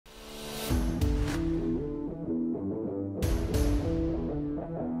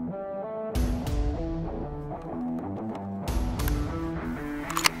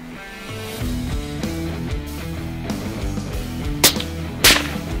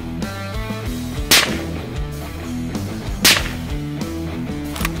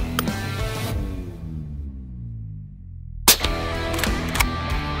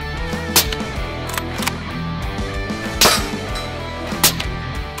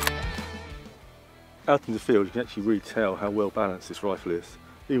Out in the field you can actually really tell how well balanced this rifle is.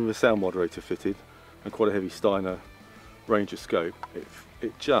 Even with a sound moderator fitted and quite a heavy Steiner Ranger scope,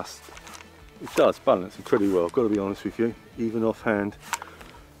 it does balance incredibly well, I've got to be honest with you, even offhand.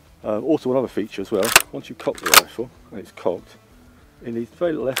 Also one other feature as well, once you cock the rifle and it's cocked, it needs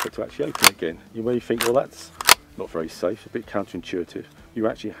very little effort to actually open it again. You may think, well, that's not very safe, a bit counterintuitive. You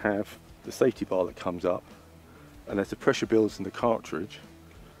actually have the safety bar that comes up, and as the pressure builds in the cartridge,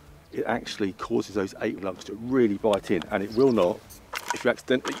 it actually causes those 8 lugs to really bite in, and it will not, if you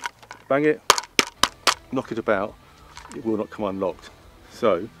accidentally bang it, knock it about, it will not come unlocked.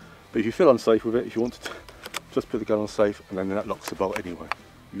 So, but if you feel unsafe with it, if you want to just put the gun on safe, and then that locks the bolt anyway.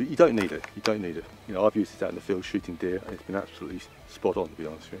 You don't need it, you don't need it. You know, I've used it out in the field shooting deer, and it's been absolutely spot on, to be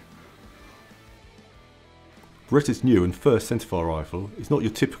honest with you. Beretta's new and first centerfire rifle is not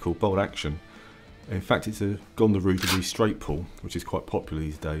your typical bolt action. In fact, it's gone the route of the straight pull, which is quite popular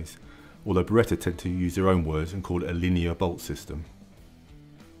these days, although Beretta tend to use their own words and call it a linear bolt system.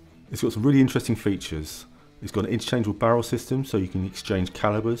 It's got some really interesting features. It's got an interchangeable barrel system, so you can exchange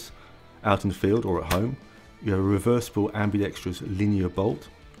calibers out in the field or at home. You have a reversible ambidextrous linear bolt,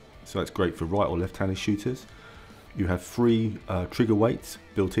 so that's great for right or left-handed shooters. You have 3 trigger weights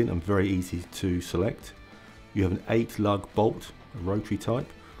built in and very easy to select. You have an 8 lug bolt, a rotary type,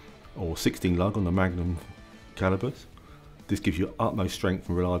 or 16 lug on the Magnum calibers. This gives you utmost strength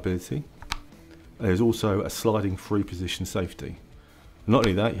and reliability. And there's also a sliding 3-position safety. Not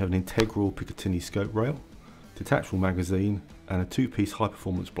only that, you have an integral Picatinny scope rail, detachable magazine, and a 2-piece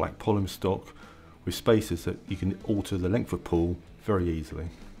high-performance black polymer stock with spacers that you can alter the length of pull very easily.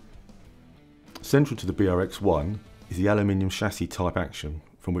 Central to the BRX1 is the aluminium chassis type action,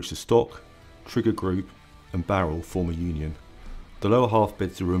 from which the stock, trigger group and barrel form a union. The lower half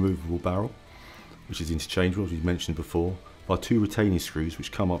beds the removable barrel, which is interchangeable as we mentioned before, by 2 retaining screws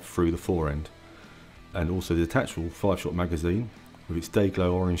which come up through the fore end, and also the detachable 5-shot magazine with its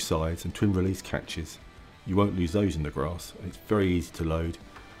day-glow orange sides and twin release catches. You won't lose those in the grass, and it's very easy to load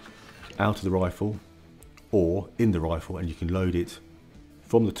out of the rifle or in the rifle, and you can load it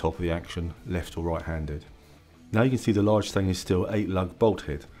from the top of the action, left or right handed. Now you can see the large stainless steel 8 lug bolt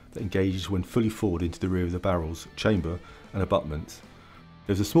head that engages when fully forward into the rear of the barrel's chamber and abutments.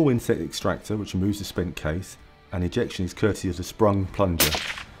 There's a small inset extractor which removes the spent case, and ejection is courtesy of the sprung plunger.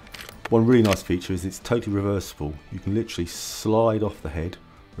 One really nice feature is it's totally reversible. You can literally slide off the head,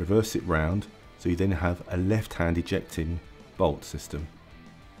 reverse it round, so you then have a left-hand ejecting bolt system.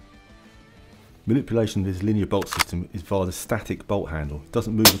 Manipulation of this linear bolt system is via the static bolt handle. It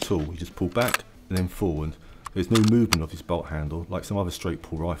doesn't move at all, you just pull back and then forward. There's no movement of this bolt handle like some other straight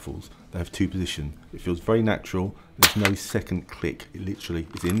pull rifles. They have 2 positions. It feels very natural, there's no second click, it literally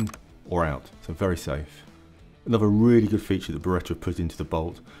is in or out, so very safe. Another really good feature that Beretta have put into the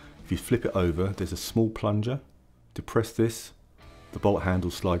bolt, if you flip it over, there's a small plunger. To press this, the bolt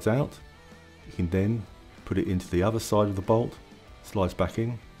handle slides out. You can then put it into the other side of the bolt, slides back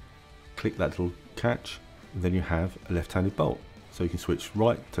in, click that little catch, and then you have a left-handed bolt. So you can switch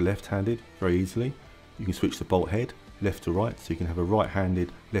right to left-handed very easily. You can switch the bolt head left to right, so you can have a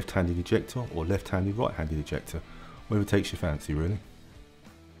right-handed left-handed ejector or left-handed right-handed ejector, whatever takes your fancy really.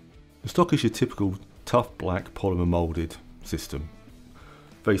 The stock is your typical tough black polymer moulded system,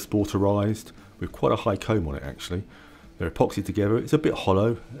 very sporterized with quite a high comb on it actually. They're epoxied together, it's a bit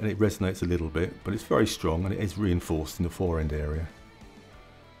hollow and it resonates a little bit, but it's very strong and it is reinforced in the fore end area.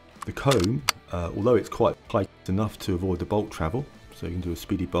 The comb, although it's quite high, it's enough to avoid the bolt travel, so you can do a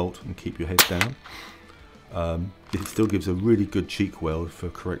speedy bolt and keep your head down. It still gives a really good cheek weld for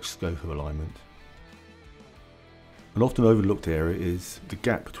correct scope of alignment. An often overlooked area is the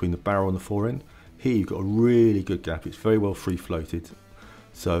gap between the barrel and the fore end. Here you've got a really good gap, it's very well free floated,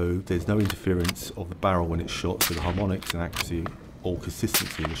 so there's no interference of the barrel when it's shot, so the harmonics and accuracy or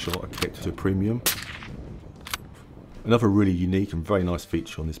consistency of the shot are kept to a premium. Another really unique and very nice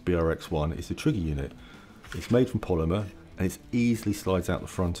feature on this BRX1 is the trigger unit. It's made from polymer and it easily slides out the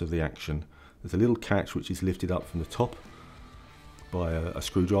front of the action. There's a little catch which is lifted up from the top by a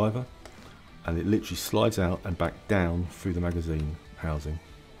screwdriver, and it literally slides out and back down through the magazine housing.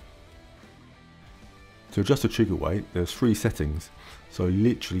 To adjust the trigger weight, there's 3 settings, so you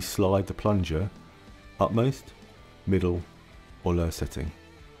literally slide the plunger upmost, middle or low setting.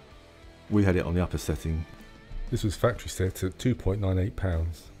 We had it on the upper setting. This was factory set at 2.98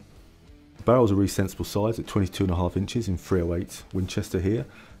 pounds. The barrel's a really sensible size at 22.5 inches in 308 Winchester here.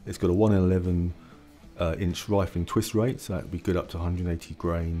 It's got a 1 in 11 inch rifling twist rate, so that would be good up to 180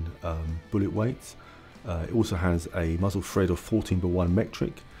 grain bullet weights. It also has a muzzle thread of 14:1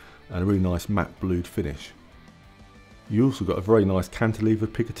 metric and a really nice matte blued finish. You also got a very nice cantilever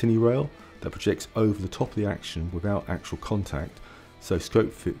Picatinny rail that projects over the top of the action without actual contact, so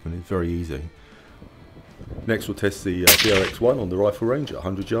scope fitment is very easy. Next we'll test the BRX1 on the rifle range at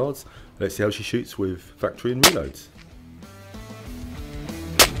 100 yards. Let's see how she shoots with factory and reloads.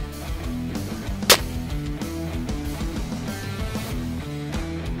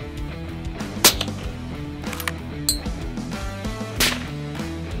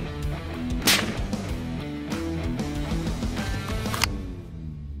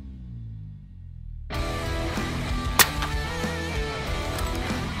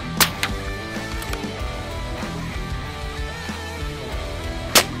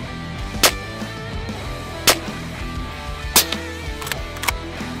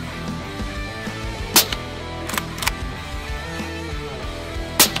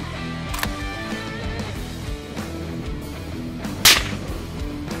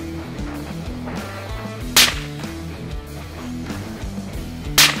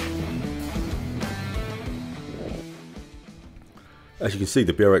 As you can see,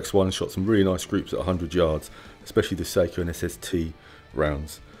 the BRX1 shot some really nice groups at 100 yards, especially the Seiko and SST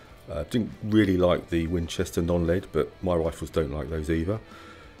rounds. Didn't really like the Winchester non-lead, but my rifles don't like those either.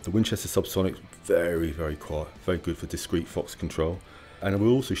 The Winchester Subsonic, very quiet, very good for discrete fox control. And we're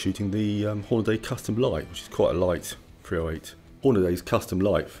also shooting the Hornaday Custom Light, which is quite a light 308. Hornaday's Custom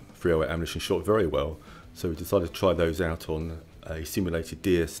Light 308 ammunition shot very well, so we decided to try those out on a simulated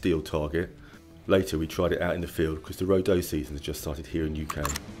deer steel target. Later we tried it out in the field because the Rodeo season has just started here in UK.